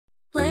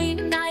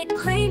late night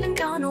craving,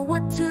 don't know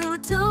what to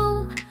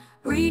do.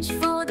 Reach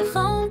for the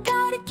phone,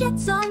 gotta get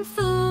some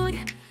food.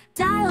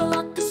 Dial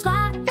up the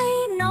slot,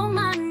 they know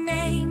my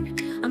name.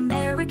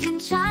 American,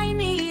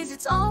 Chinese,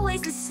 it's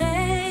always the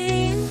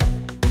same.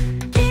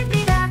 Give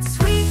me that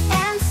sweet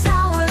and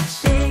sour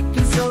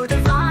chicken, so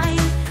divine.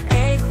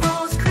 Egg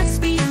rolls,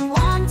 crispy and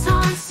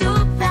wonton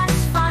soup,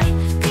 that's fine.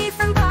 Beef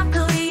and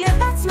broccoli, yeah,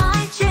 that's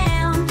my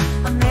jam.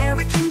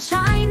 American,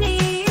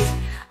 Chinese,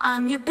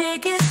 I'm your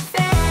biggest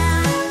fan.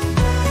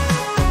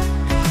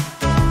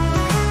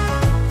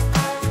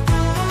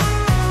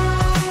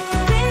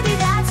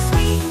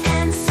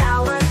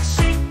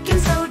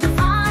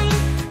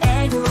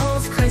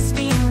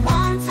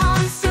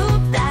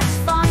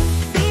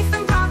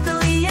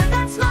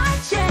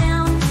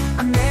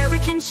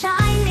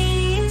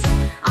 Chinese,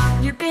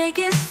 I'm your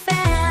biggest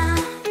fan.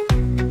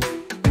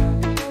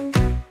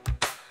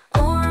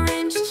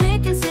 Orange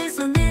chicken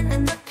sizzling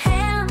in the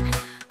pan.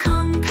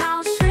 Kung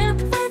Pao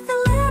shrimp with a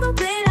little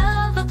bit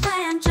of a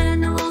plan.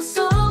 General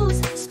Tso's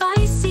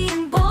spicy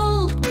and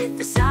bold,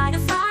 with a side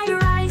of fried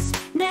rice,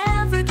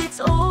 never gets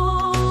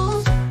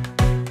old.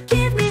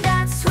 Give me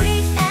that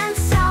sweet and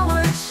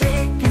sour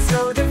chicken,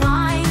 so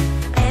divine.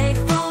 Egg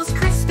rolls,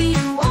 crispy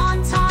and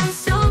wonton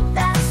soup,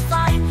 that's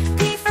fine.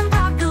 Beef and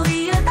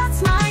broccoli,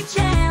 that's my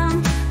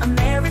jam.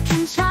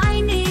 American,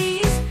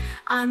 Chinese,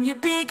 I'm your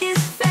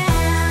biggest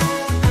fan.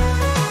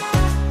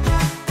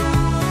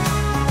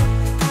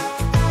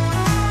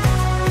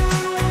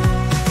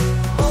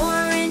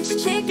 Orange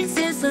chicken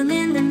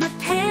sizzling in the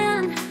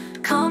pan.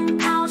 Kung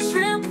Pao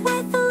shrimp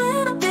with a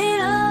little bit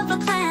of a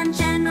plan.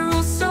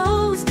 General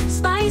Tso's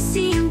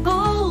spicy and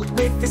bold,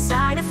 with the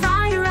side of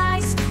fried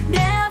rice,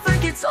 never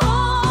gets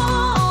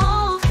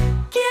old.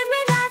 Give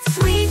me that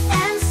sweet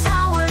and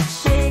sour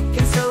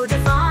chicken, so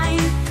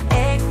divine.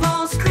 Egg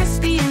rolls,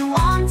 crispy and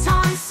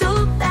wonton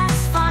soup,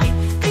 that's fine.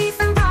 Beef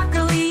and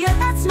broccoli, yeah,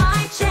 that's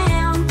my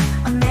jam.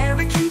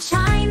 American,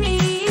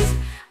 Chinese,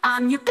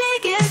 I'm your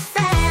biggest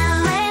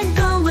fan. Let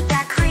go with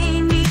that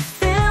creamy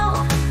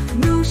fill.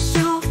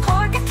 Mushu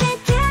pork, I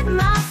can't get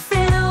my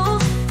fill.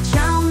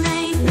 Chow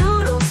mein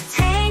noodles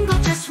tangle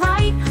just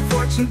right.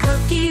 Fortune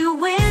cookie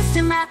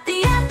wisdom at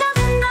the end of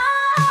the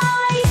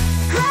night.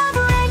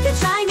 American,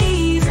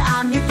 Chinese,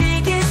 I'm your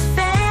biggest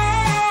fan.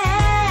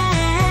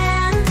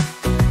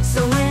 So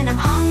when I'm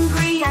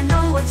hungry, I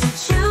know what to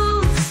choose.